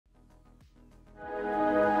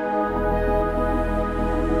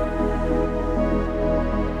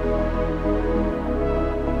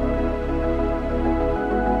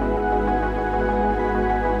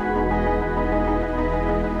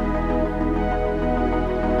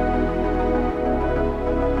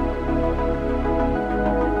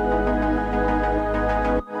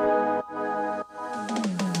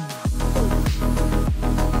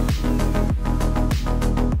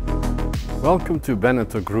Welcome to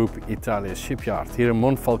Benetton Group Italia shipyard here in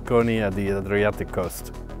Monfalcone at the Adriatic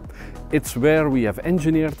coast. It's where we have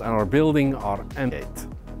engineered and are building our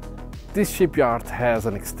M8. This shipyard has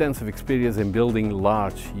an extensive experience in building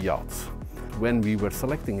large yachts. When we were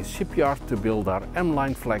selecting a shipyard to build our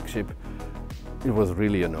M-Line flagship, it was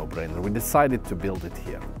really a no-brainer. We decided to build it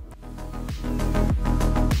here.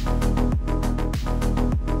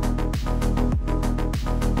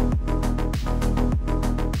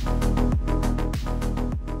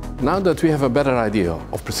 Now that we have a better idea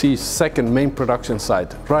of Prestige second main production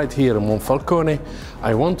site right here in Monfalcone,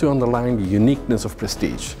 I want to underline the uniqueness of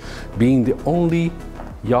Prestige, being the only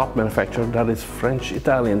yacht manufacturer that is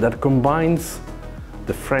French-Italian, that combines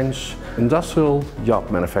the French industrial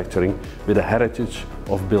yacht manufacturing with the heritage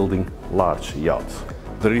of building large yachts.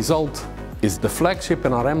 The result is the flagship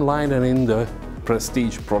in our M-Line and in the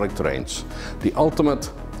Prestige product range, the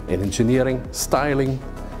ultimate in engineering, styling,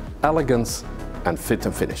 elegance and fit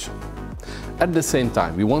and finish. At the same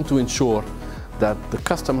time, we want to ensure that the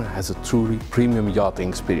customer has a truly premium yachting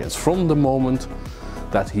experience from the moment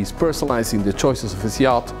that he's personalizing the choices of his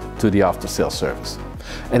yacht to the after-sales service.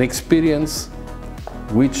 An experience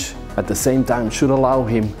which at the same time should allow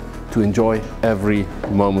him to enjoy every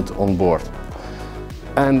moment on board.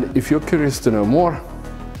 And if you're curious to know more,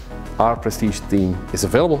 our Prestige team is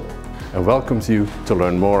available and welcomes you to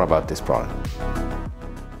learn more about this product.